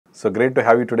So great to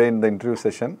have you today in the interview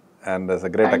session, and it's a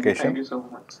great occasion. Thank you so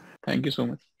much. Thank you so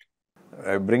much.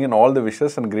 I bring in all the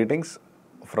wishes and greetings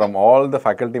from all the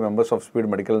faculty members of Speed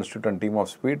Medical Institute and team of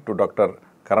Speed to Dr.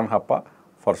 Karan Happa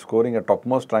for scoring a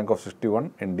topmost rank of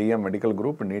 61 in DM Medical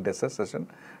Group in NEET SS session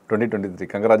 2023.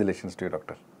 Congratulations to you,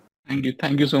 Doctor. Thank you.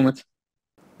 Thank you so much.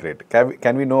 Great.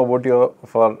 Can we know about your,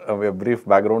 for a brief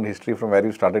background history from where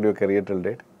you started your career till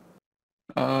date?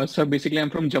 Sir, basically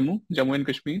I'm from Jammu and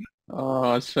Kashmir.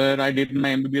 Sir, I did my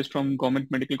MBBS from Government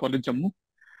Medical College, Jammu.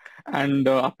 And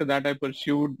after that, I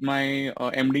pursued my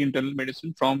MD Internal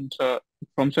Medicine from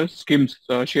SKIMS,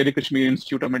 Sher-e-Kashmir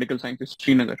Institute of Medical Sciences,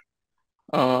 Srinagar.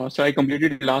 So I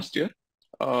completed last year.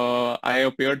 I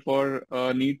appeared for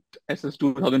NEET SS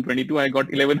 2022. I got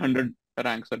 1100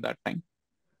 ranks at that time.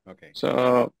 Okay.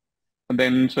 So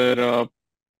then, sir,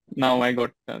 now I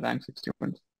got rank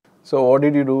 61. So what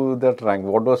did you do with that rank?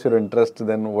 What was your interest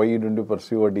then? Why you didn't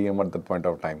pursue a DM at that point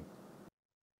of time?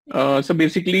 So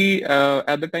basically,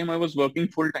 at the time I was working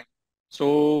full time,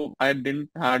 so I didn't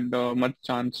had much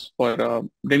chance for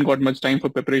didn't got much time for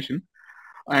preparation.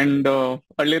 And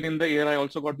earlier in the year, I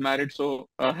also got married, so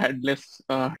had less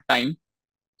time.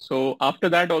 So after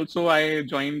that, also I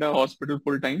joined a hospital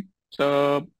full time.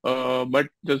 So, but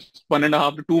just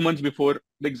 1.5 to 2 months before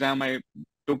the exam, I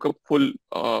took a full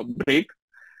break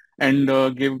and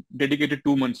dedicated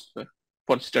 2 months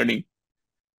for studying.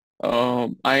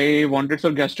 I wanted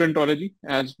some gastroenterology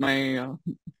as my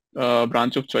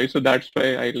branch of choice, so that's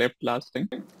why I left last time.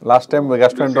 Last time the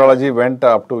gastroenterology went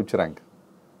up to which rank?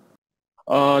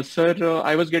 Sir,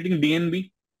 I was getting DNB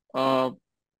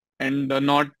and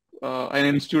not an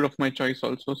institute of my choice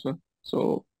also, sir.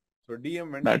 So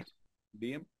DM went that's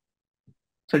DM?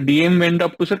 So DM went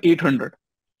up to, sir, 800.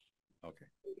 Okay.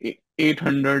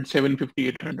 800, 750,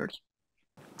 800.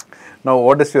 Now,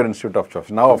 what is your institute of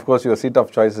choice? Now, of course, your seat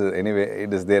of choice is anyway,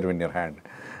 it is there in your hand.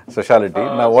 Specialty.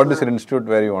 Now, what is your institute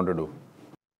where you want to do?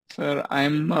 Sir,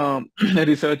 I'm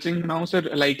researching now, sir.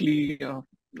 Likely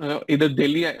either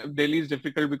Delhi. Delhi is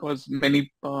difficult because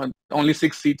only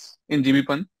 6 seats in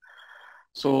GB-PAN.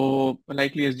 So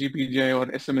likely SGPGI or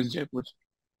SMS Jaipur.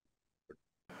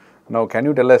 Now, can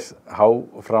you tell us how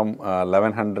from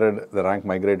 1100 the rank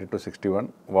migrated to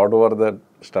 61? What were the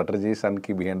strategies and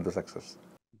key behind the success?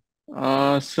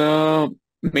 So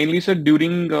mainly, sir,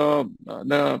 during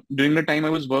the time I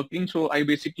was working, so I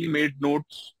basically made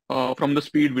notes from the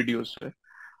speed videos, sir.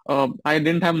 I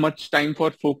didn't have much time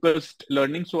for focused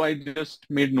learning, so I just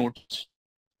made notes.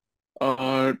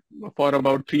 For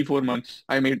about 3-4 months,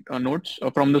 I made notes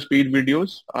from the speed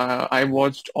videos. I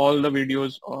watched all the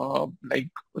videos, like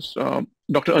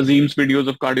Dr. Azim's videos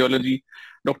of cardiology,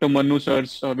 Dr. Manu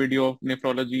sir's video of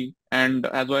nephrology, and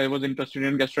as I was interested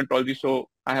in gastroenterology, so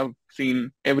I have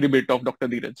seen every bit of Dr.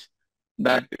 Dheeraj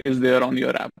that is there on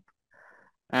your app,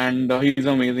 and he's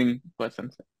an amazing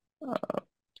person.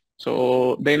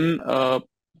 So then,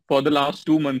 for the last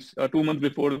 2 months, 2 months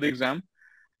before the exam,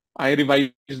 I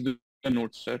revised the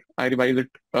notes, sir. I revise it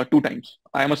 2 times.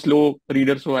 I am a slow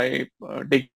reader, so I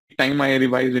take time. I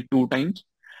revise it 2 times.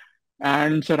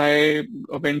 And sir, I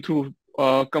went through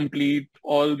complete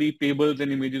all the tables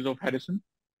and images of Harrison.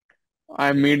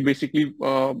 I made basically,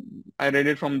 I read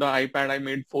it from the iPad. I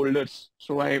made folders.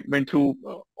 So I went through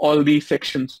all the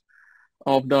sections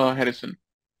of the Harrison.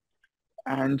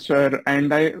 And sir,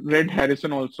 and I read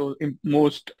Harrison also.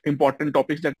 Most important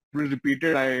topics that were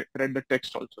repeated, I read the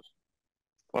text also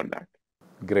for that.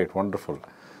 Great, wonderful.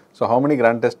 So, how many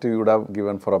grand tests you would have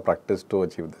given for a practice to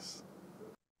achieve this?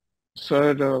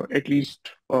 Sir, at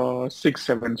least 6,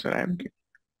 7, sir. I am given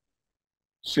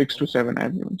 6 to 7. I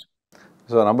have given.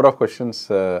 So, number of questions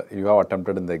you have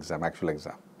attempted in the exam, actual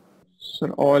exam. Sir,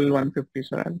 all 150,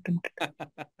 sir. I have attempted.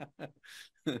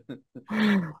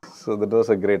 So that was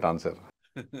a great answer.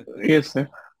 Yes, sir.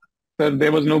 Sir,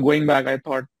 there was no going back. I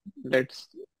thought let's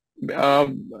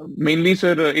mainly,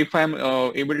 sir, if I'm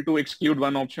able to exclude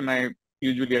one option, I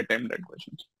usually attempt that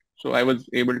question. So I was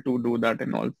able to do that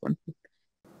in all 150.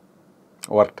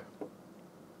 Worked.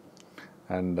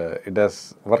 And it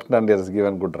has worked and it has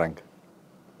given good rank.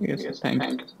 Yes, thank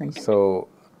you. So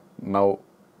now,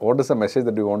 what is the message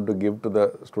that you want to give to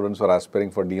the students who are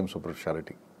aspiring for DM Super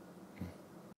Speciality?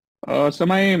 So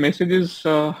my message is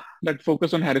that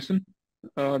focus on Harrison.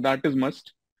 That is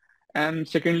must. And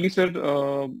secondly, sir,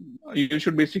 you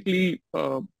should basically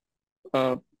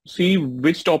see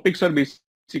which topics are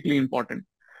basically important.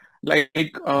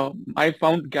 Like I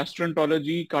found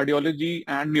gastroenterology, cardiology,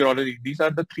 and neurology. These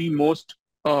are the 3 most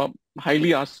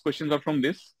highly asked questions are from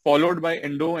this, followed by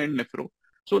endo and nephro.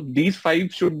 So these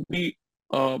 5 should be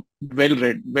well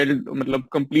read,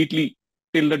 completely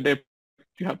till the depth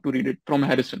you have to read it from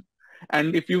Harrison.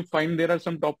 And if you find there are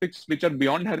some topics which are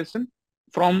beyond Harrison,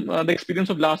 from the experience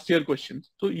of last year questions,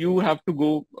 so you have to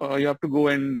go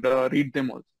and read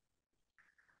them also.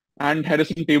 And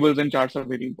Harrison tables and charts are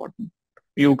very important.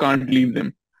 You can't leave them.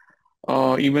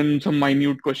 Even some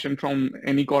minute question from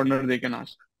any corner they can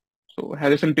ask. So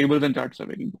Harrison tables and charts are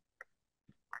very important.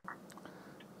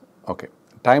 Okay.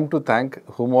 Time to thank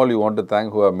whom all you want to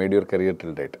thank who have made your career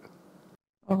till date.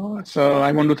 So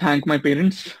I want to thank my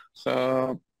parents,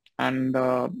 and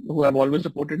who have always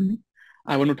supported me.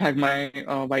 I want to thank my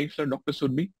wife, Dr.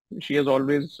 Surbi. She has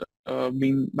always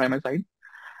been by my side.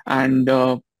 And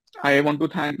I want to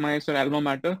thank my alma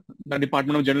mater, the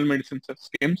Department of General Medicine,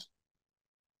 SKIMS,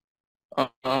 uh,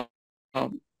 uh,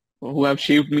 who have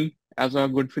shaped me as a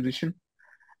good physician.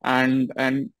 And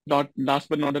not last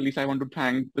but not the least, I want to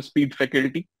thank the SPEED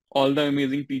faculty, all the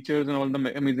amazing teachers and all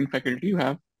the amazing faculty you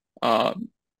have.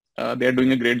 They are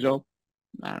doing a great job.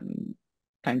 And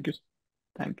thank you.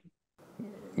 Thank you.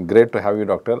 Great to have you,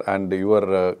 doctor, and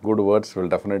your good words will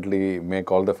definitely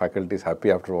make all the faculties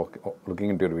happy after looking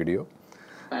into your video.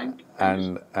 Thank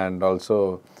you. And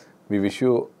also, we wish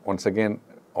you once again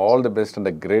all the best and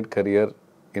a great career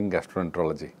in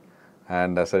gastroenterology.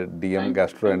 And as a DM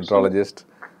gastroenterologist,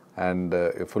 and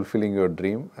fulfilling your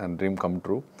dream come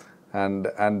true, and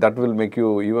that will make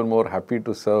you even more happy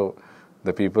to serve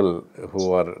the people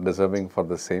who are deserving for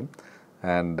the same.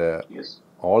 And Yes.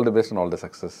 all the best and all the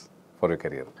success for your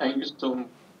career. Thank you so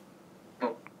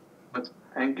much.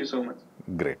 Thank you so much.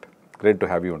 Great to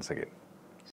have you once again.